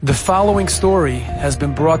The following story has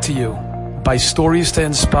been brought to you by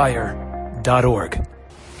StoriesToInspire.org.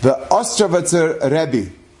 The Ostravitzer Rebbe,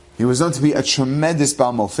 he was known to be a tremendous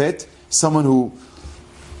Baal Mofet, someone who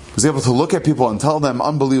was able to look at people and tell them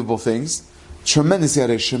unbelievable things. Tremendous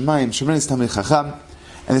Yarei Shemayim, tremendous Talmid Chacham.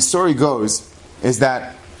 And the story goes, is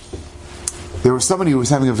that there was somebody who was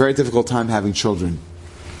having a very difficult time having children.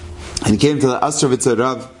 And he came to the Ostravitzer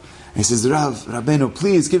Rav, and he says, Rabbeinu,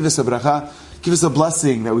 please give us a bracha, give us a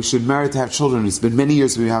blessing that we should merit to have children. It's been many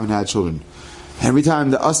years we haven't had children. And every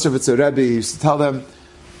time the Ostravitzer Rebbe used to tell them,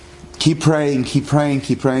 keep praying,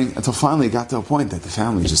 until finally it got to a point that the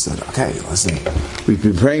family just said, okay, listen, we've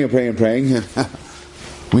been praying and praying.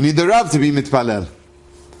 We need the Rav to be mitpalel.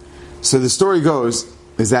 So the story goes,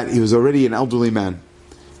 is that he was already an elderly man,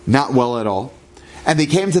 not well at all. And they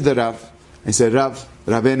came to the Rav and said,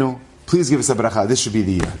 Rabbeinu, please give us a bracha. This should be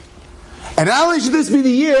the year. And not only should this be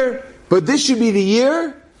the year, but this should be the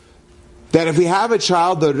year that if we have a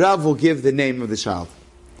child, the Rav will give the name of the child.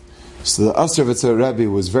 So the Ostravitzer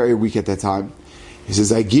Rebbe was very weak at that time. He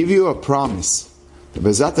says, I give you a promise that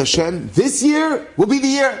B'ezrat Hashem, this year will be the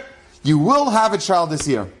year. You will have a child this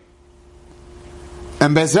year.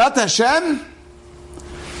 And B'ezrat Hashem,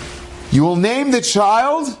 you will name the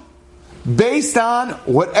child based on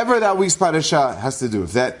whatever that week's parasha has to do.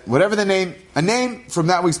 If that, whatever the name, a name from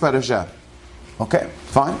that week's parasha. Okay,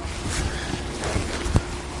 fine.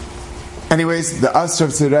 Anyways, the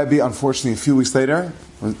Ostravitzer Rebbe, unfortunately, a few weeks later,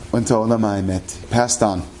 went to Olam Ha'emet, passed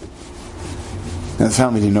on. And the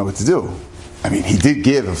family didn't know what to do. I mean, he did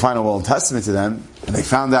give a final will and testament to them, and they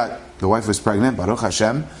found out the wife was pregnant, Baruch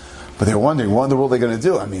Hashem, but they were wondering, what in the world are they going to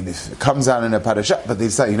do? I mean, if it comes out in a parasha, but they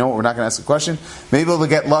decided, you know what, we're not going to ask a question. Maybe they'll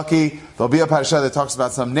get lucky, there'll be a parasha that talks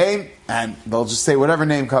about some name, and they'll just say whatever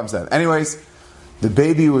name comes out. Anyways, the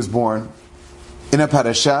baby was born in a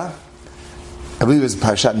parasha, I believe it was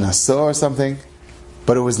Parashat Naso or something,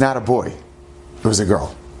 but it was not a boy. It was a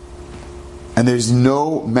girl. And there's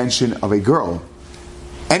no mention of a girl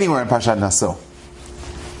anywhere in Parashat Naso.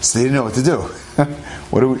 So they didn't know what to do.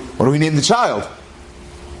 What do we name the child?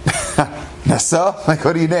 Naso? Like,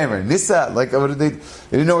 what do you name her? Nisa? Like, what did they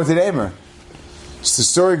didn't know what to name her. So the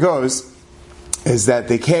story goes, is that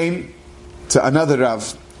they came to another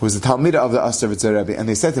Rav, who was the Talmid of the Ostravitzer Rebbe, and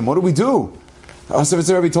they said to him, what do we do? The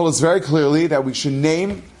Ostravitzer Rebbe told us very clearly that we should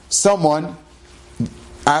name someone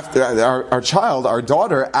after our child, our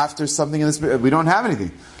daughter, after something in this. We don't have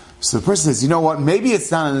anything. So the person says, you know what? Maybe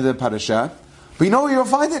it's not in the parasha, but you know where you'll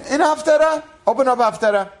find it? In Haftarah. Open up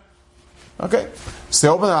Haftarah. Okay.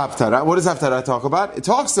 So open up Haftarah. What does Haftarah talk about? It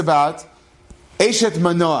talks about Eshet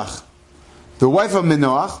Manoach, the wife of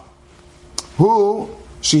Manoach, who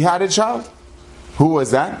she had a child. Who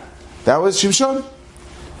was that? That was Shimshon.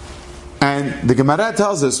 And the Gemara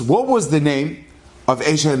tells us, what was the name of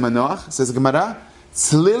Eshet Manoach? Says the Gemara,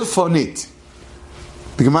 Tzlil Fonit.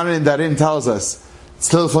 The Gemara in Darim tells us,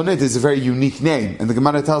 Tzlil Fonit is a very unique name. And the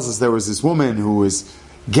Gemara tells us there was this woman who was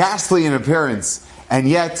ghastly in appearance, and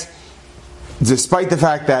yet, despite the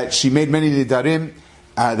fact that she made many nidarim,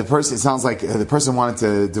 it sounds like the person wanted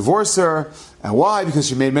to divorce her. And why? Because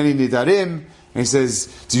she made many nidarim. And he says,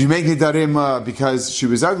 did you make nidarim because she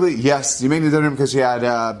was ugly? Yes. Did you make nidarim because she had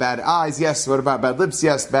bad eyes? Yes. What about bad lips?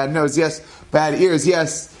 Yes. Bad nose? Yes. Bad ears?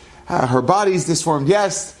 Yes. Her body's disformed?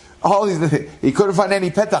 Yes. All these. He couldn't find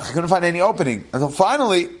any petach. He couldn't find any opening. Until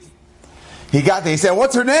finally, he got there. He said,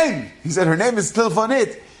 what's her name? He said, her name is Tzlil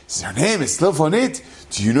Fonit. He said, her name is Tzlil Fonit?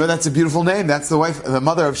 Do you know that's a beautiful name? That's the wife, the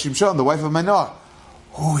mother of Shimshon, the wife of Manoach.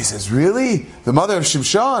 Oh, he says, really? The mother of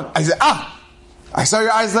Shimshon? I said, I saw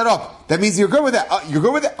your eyes lit up. That means you're good with that. You're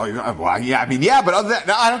good with that? Oh, well, yeah, I mean, yeah, but other than that,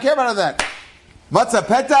 no, I don't care about other than that. Matzah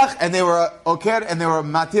petach, and they were oker, and they were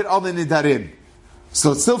matir al nidarim.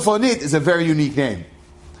 So Tzlil Fonit is a very unique name.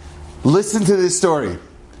 Listen to this story.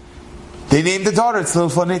 They named the daughter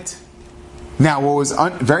Tzlil Fonit. Now, what was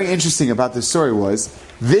very interesting about this story was,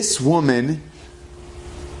 this woman,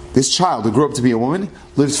 this child who grew up to be a woman,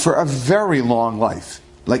 lived for a very long life.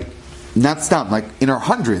 Like, not stop, like in her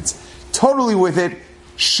hundreds. Totally with it,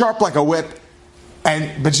 sharp like a whip,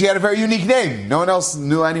 but she had a very unique name. No one else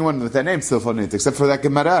knew anyone with that name, Tzlil Fonit, except for that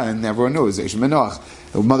Gemara, and everyone knew it was Eshet Manoach,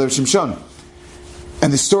 the mother of Shimshon.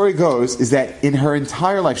 And the story goes, is that in her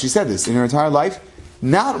entire life, she said this, in her entire life,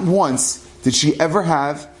 not once did she ever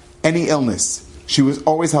have any illness. She was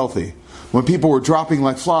always healthy. When people were dropping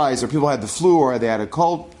like flies, or people had the flu, or they had a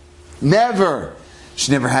cold, never.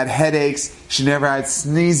 She never had headaches. She never had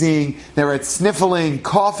sneezing, never had sniffling,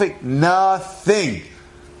 coughing, nothing.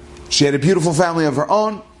 She had a beautiful family of her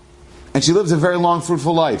own, and she lived a very long,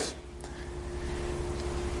 fruitful life.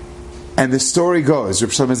 And the story goes,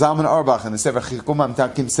 Reb Shlomo Zalman Auerbach in the Sefer Chikum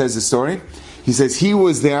Amtakim says the story. He says he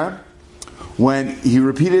was there when he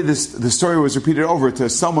repeated this. The story was repeated over to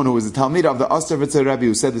someone who was a Talmid of the Osterwitzer Rebbe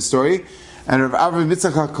who said the story. And Rav Avram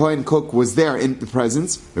Yitzchak Cohen Cook was there in the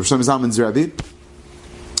presence, Rav Shlomo Zalman's Rebbe.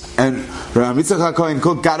 And Rav Yitzchak Cohen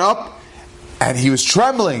Cook got up and he was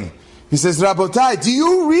trembling. He says, Rabotai, do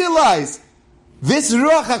you realize this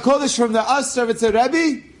Ruach HaKodesh from the Osterwitzer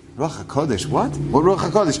Rebbe? Ruach HaKodesh, what? What Ruach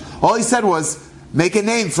HaKodesh? All he said was, make a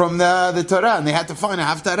name from the Torah, and they had to find a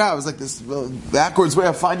Haftarah. It was like this backwards way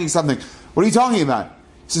of finding something. What are you talking about?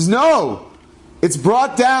 He says, no, it's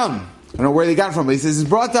brought down. I don't know where they got it from, but he says it's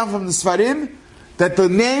brought down from the Sfarim that the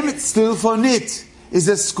name Stilfonit is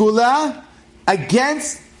a skula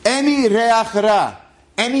against any reach ra,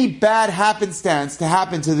 any bad happenstance to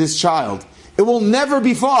happen to this child. It will never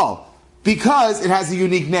befall because it has a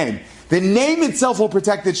unique name. The name itself will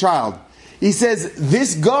protect the child. He says,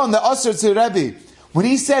 this Gaon, the Osterwitzer Rebbe, when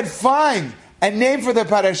he said, find a name for the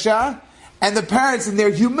parasha, and the parents in their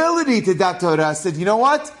humility to that Torah said, you know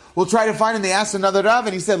what? We'll try to find it. And they asked another Rav,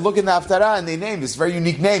 and he said, look in the Haftarah, and they named this very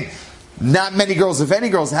unique name. Not many girls, if any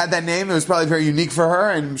girls, had that name. It was probably very unique for her,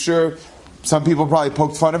 and I'm sure some people probably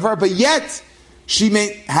poked fun of her, but yet, she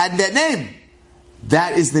had that name.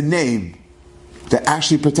 That is the name that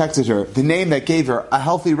actually protected her, the name that gave her a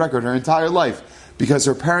healthy record her entire life, because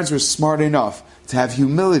her parents were smart enough to have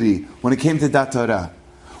humility when it came to that Torah.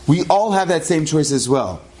 We all have that same choice as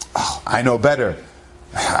well. Oh, I know better.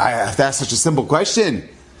 That's such a simple question.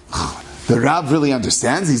 The Rav really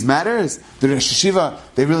understands these matters. The Rosh Hashiva,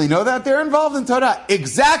 they really know that? They're involved in Torah.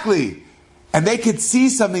 Exactly. And they could see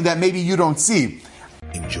something that maybe you don't see.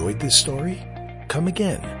 Enjoyed this story? Come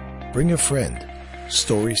again. Bring a friend.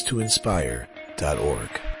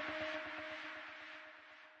 StoriesToInspire.org